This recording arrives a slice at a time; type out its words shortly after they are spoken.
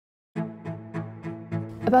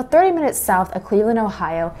About 30 minutes south of Cleveland,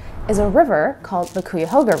 Ohio, is a river called the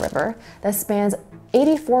Cuyahoga River that spans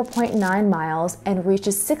 84.9 miles and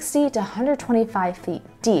reaches 60 to 125 feet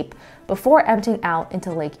deep before emptying out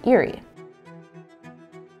into Lake Erie.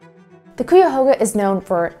 The Cuyahoga is known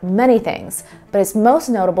for many things, but it's most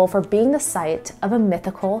notable for being the site of a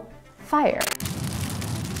mythical fire.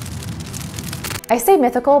 I say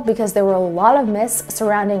mythical because there were a lot of myths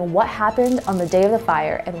surrounding what happened on the day of the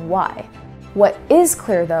fire and why. What is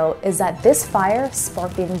clear, though, is that this fire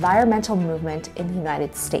sparked the environmental movement in the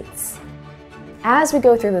United States. As we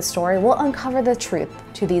go through the story, we'll uncover the truth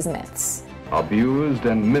to these myths. Abused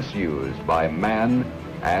and misused by man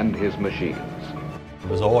and his machines.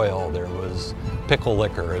 There was oil, there was pickle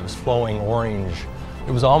liquor, it was flowing orange.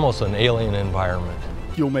 It was almost an alien environment.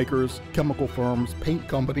 Fuel makers, chemical firms, paint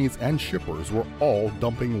companies, and shippers were all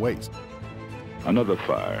dumping waste. Another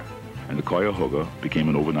fire, and the Cuyahoga became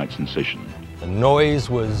an overnight sensation. The noise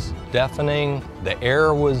was deafening, the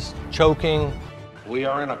air was choking. We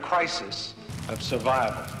are in a crisis of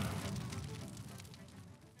survival.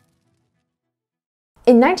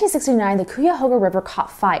 In 1969, the Cuyahoga River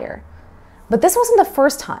caught fire. But this wasn't the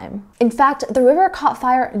first time. In fact, the river caught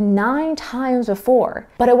fire 9 times before,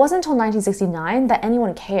 but it wasn't until 1969 that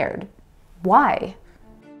anyone cared. Why?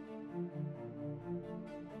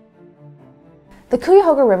 The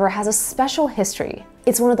Cuyahoga River has a special history.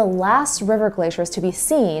 It's one of the last river glaciers to be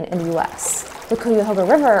seen in the US. The Cuyahoga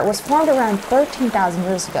River was formed around 13,000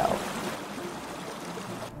 years ago.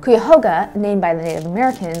 Cuyahoga, named by the Native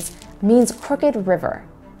Americans, means crooked river,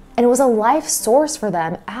 and it was a life source for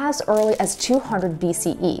them as early as 200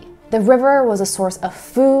 BCE. The river was a source of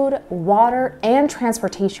food, water, and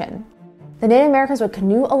transportation. The Native Americans would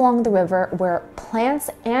canoe along the river where plants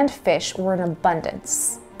and fish were in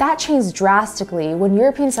abundance. That changed drastically when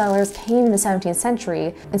European settlers came in the 17th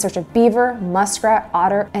century in search of beaver, muskrat,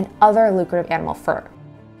 otter, and other lucrative animal fur.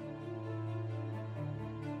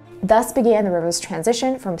 Thus began the river's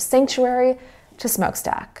transition from sanctuary to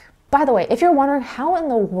smokestack. By the way, if you're wondering how in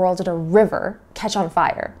the world did a river catch on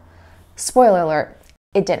fire, spoiler alert,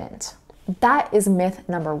 it didn't. That is myth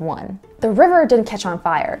number 1. The river didn't catch on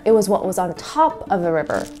fire. It was what was on top of the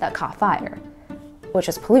river that caught fire, which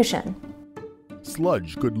is pollution.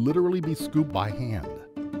 Sludge could literally be scooped by hand.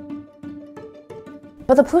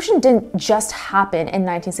 But the pollution didn't just happen in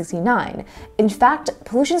 1969. In fact,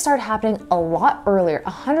 pollution started happening a lot earlier,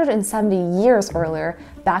 170 years earlier,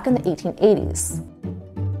 back in the 1880s.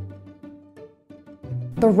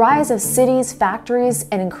 The rise of cities, factories,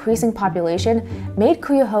 and increasing population made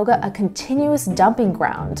Cuyahoga a continuous dumping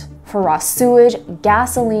ground for raw sewage,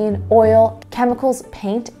 gasoline, oil, chemicals,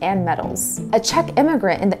 paint, and metals. A Czech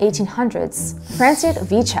immigrant in the 1800s, František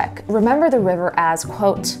Víček, remembered the river as,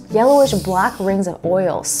 quote, yellowish-black rings of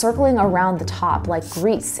oil circling around the top like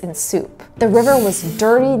grease in soup. The river was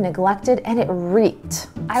dirty, neglected, and it reeked.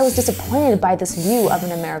 I was disappointed by this view of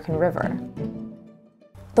an American river.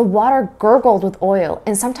 The water gurgled with oil,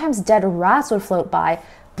 and sometimes dead rats would float by,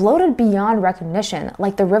 bloated beyond recognition,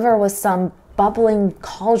 like the river was some bubbling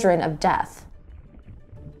cauldron of death.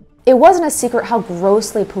 It wasn't a secret how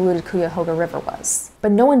grossly polluted Cuyahoga River was,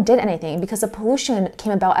 but no one did anything because the pollution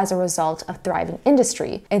came about as a result of thriving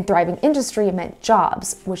industry, and thriving industry meant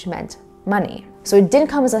jobs, which meant money. So it didn't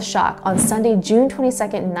come as a shock on Sunday, June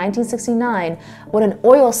 22nd, 1969, when an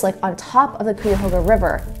oil slick on top of the Cuyahoga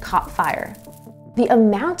River caught fire. The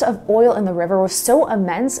amount of oil in the river was so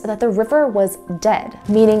immense that the river was dead,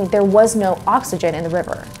 meaning there was no oxygen in the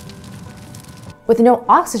river. With no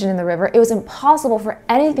oxygen in the river, it was impossible for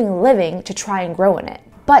anything living to try and grow in it.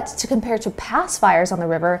 But to compare to past fires on the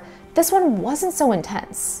river, this one wasn't so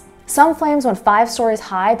intense. Some flames went 5 stories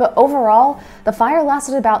high, but overall, the fire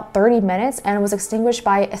lasted about 30 minutes and was extinguished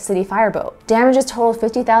by a city fireboat. Damages totaled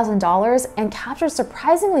 $50,000 and captured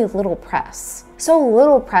surprisingly little press. So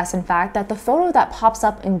little press, in fact, that the photo that pops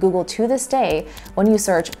up in Google to this day when you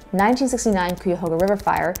search 1969 Cuyahoga River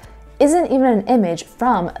fire isn't even an image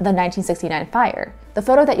from the 1969 fire. The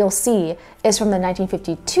photo that you'll see is from the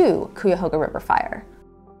 1952 Cuyahoga River fire.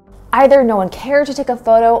 Either no one cared to take a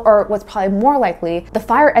photo, or what's probably more likely, the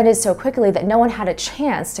fire ended so quickly that no one had a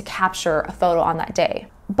chance to capture a photo on that day.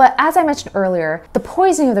 But as I mentioned earlier, the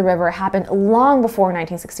poisoning of the river happened long before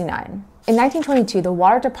 1969. In 1922, the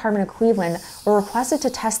Water Department of Cleveland were requested to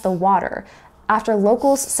test the water after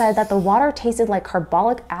locals said that the water tasted like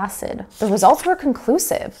carbolic acid. The results were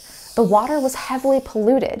conclusive. The water was heavily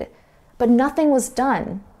polluted, but nothing was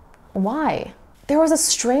done. Why? There was a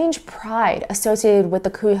strange pride associated with the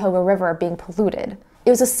Cuyahoga River being polluted. It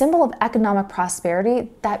was a symbol of economic prosperity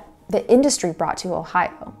that the industry brought to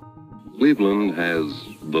Ohio. Cleveland has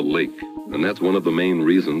the lake And that's one of the main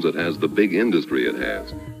reasons it has the big industry it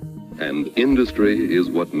has. And industry is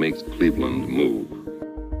what makes Cleveland move.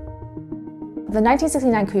 The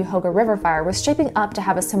 1969 Cuyahoga River fire was shaping up to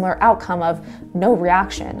have a similar outcome of no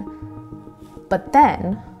reaction. But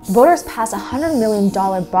then, voters passed a $100 million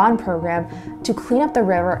bond program to clean up the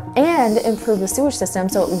river and improve the sewage system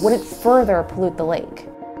so it wouldn't further pollute the lake.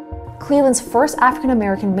 Cleveland's first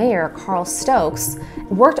African-American mayor, Carl Stokes,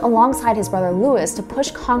 worked alongside his brother Lewis to push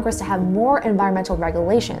Congress to have more environmental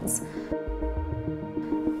regulations.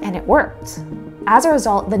 And it worked. As a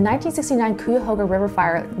result, the 1969 Cuyahoga River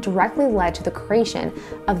fire directly led to the creation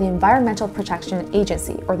of the Environmental Protection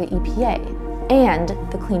Agency, or the EPA, and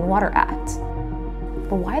the Clean Water Act.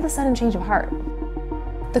 But why the sudden change of heart?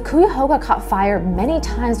 The Cuyahoga caught fire many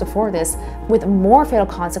times before this, with more fatal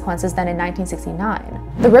consequences than in 1969.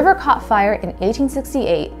 The river caught fire in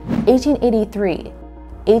 1868, 1883,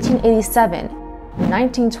 1887,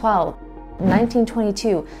 1912,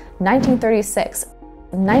 1922, 1936,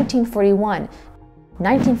 1941,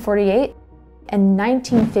 1948, and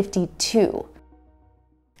 1952.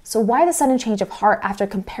 So why the sudden change of heart after a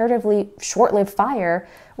comparatively short-lived fire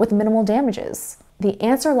with minimal damages? The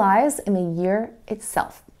answer lies in the year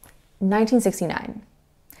itself, 1969.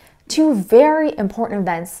 Two very important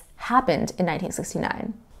events happened in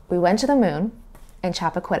 1969. We went to the moon and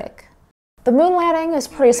Chappaquiddick. The moon landing is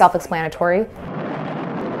pretty self-explanatory.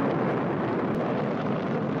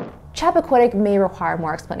 Chappaquiddick may require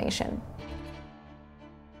more explanation.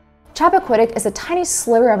 Chappaquiddick is a tiny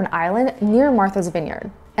sliver of an island near Martha's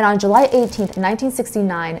Vineyard. And on July 18,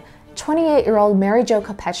 1969, 28-year-old Mary Jo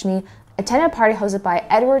Kopechne attended a party hosted by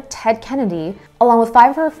Edward Ted Kennedy, along with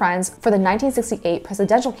 5 of her friends, for the 1968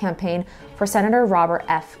 presidential campaign for Senator Robert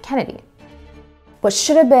F. Kennedy. What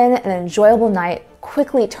should have been an enjoyable night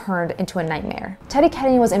quickly turned into a nightmare. Teddy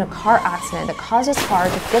Kennedy was in a car accident that caused his car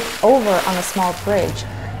to flip over on a small bridge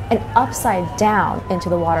and upside down into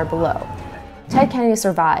the water below. Ted Kennedy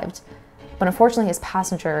survived, but unfortunately his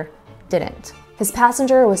passenger didn't. His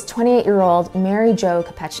passenger was 28-year-old Mary Jo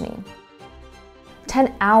Kopechne.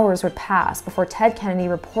 10 hours would pass before Ted Kennedy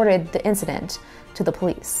reported the incident to the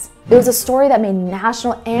police. It was a story that made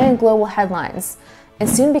national and global headlines and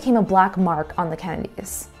soon became a black mark on the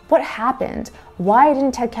Kennedys. What happened? Why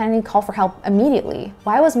didn't Ted Kennedy call for help immediately?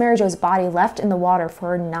 Why was Mary Jo's body left in the water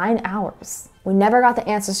for 9 hours? We never got the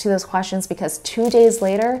answers to those questions because 2 days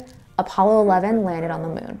later, Apollo 11 landed on the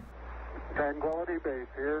moon. Tranquility Base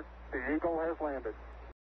here. The Eagle has landed.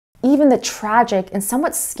 Even the tragic and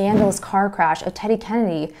somewhat scandalous car crash of Teddy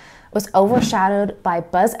Kennedy was overshadowed by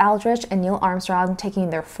Buzz Aldrin and Neil Armstrong taking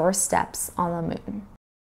their first steps on the moon.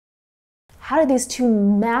 How did these two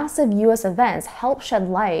massive U.S. events help shed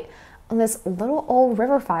light on this little old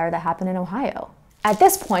river fire that happened in Ohio? At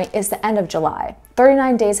this point, it's the end of July.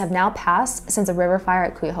 39 days have now passed since the river fire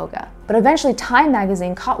at Cuyahoga. But eventually, Time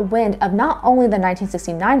magazine caught wind of not only the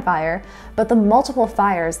 1969 fire, but the multiple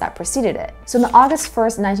fires that preceded it. So in the August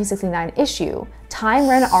 1st, 1969 issue, Time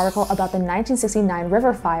ran an article about the 1969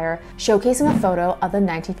 river fire, showcasing a photo of the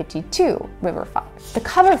 1952 river fire. The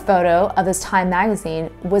cover photo of this Time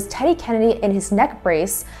magazine was Teddy Kennedy in his neck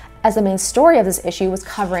brace, as the main story of this issue was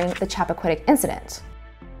covering the Chappaquiddick incident.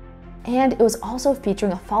 And it was also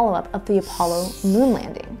featuring a follow-up of the Apollo moon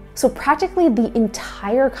landing. So practically the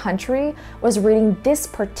entire country was reading this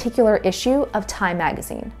particular issue of Time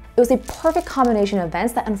magazine. It was a perfect combination of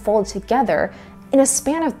events that unfolded together in a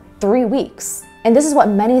span of 3 weeks. And this is what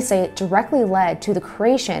many say directly led to the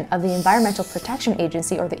creation of the Environmental Protection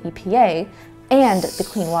Agency, or the EPA, and the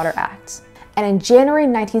Clean Water Act. And in January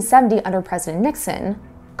 1970, under President Nixon,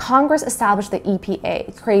 Congress established the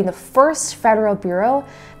EPA, creating the first federal bureau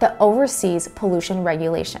that oversees pollution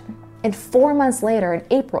regulation. And 4 months later, in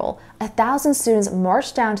April, 1,000 students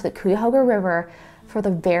marched down to the Cuyahoga River for the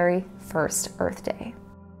very first Earth Day.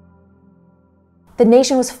 The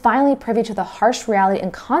nation was finally privy to the harsh reality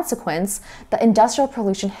and consequence that industrial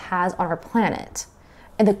pollution has on our planet.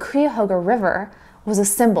 And the Cuyahoga River was a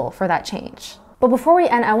symbol for that change. But before we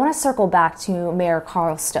end, I want to circle back to Mayor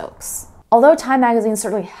Carl Stokes. Although Time magazine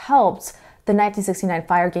certainly helped the 1969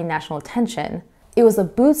 fire gain national attention, it was the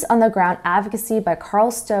boots-on-the-ground advocacy by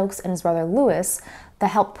Carl Stokes and his brother Lewis that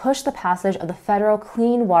helped push the passage of the Federal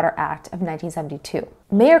Clean Water Act of 1972.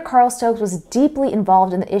 Mayor Carl Stokes was deeply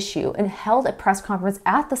involved in the issue and held a press conference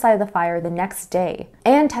at the site of the fire the next day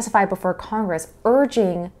and testified before Congress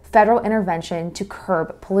urging federal intervention to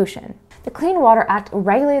curb pollution. The Clean Water Act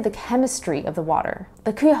regulated the chemistry of the water.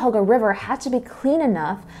 The Cuyahoga River had to be clean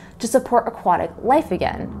enough to support aquatic life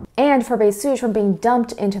again, and forbade sewage from being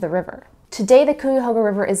dumped into the river. Today, the Cuyahoga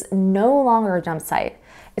River is no longer a dump site.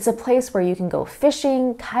 It's a place where you can go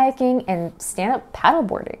fishing, kayaking, and stand-up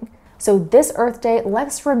paddleboarding. So this Earth Day,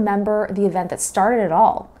 let's remember the event that started it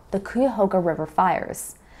all, the Cuyahoga River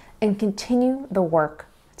fires, and continue the work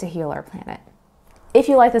to heal our planet. If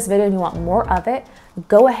you like this video and you want more of it,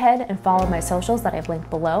 go ahead and follow my socials that I've linked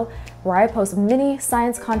below, where I post mini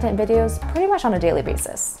science content videos pretty much on a daily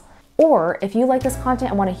basis. Or if you like this content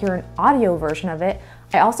and want to hear an audio version of it,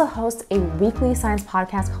 I also host a weekly science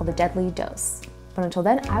podcast called The Deadly Dose. But until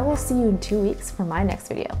then, I will see you in 2 weeks for my next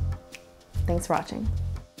video. Thanks for watching.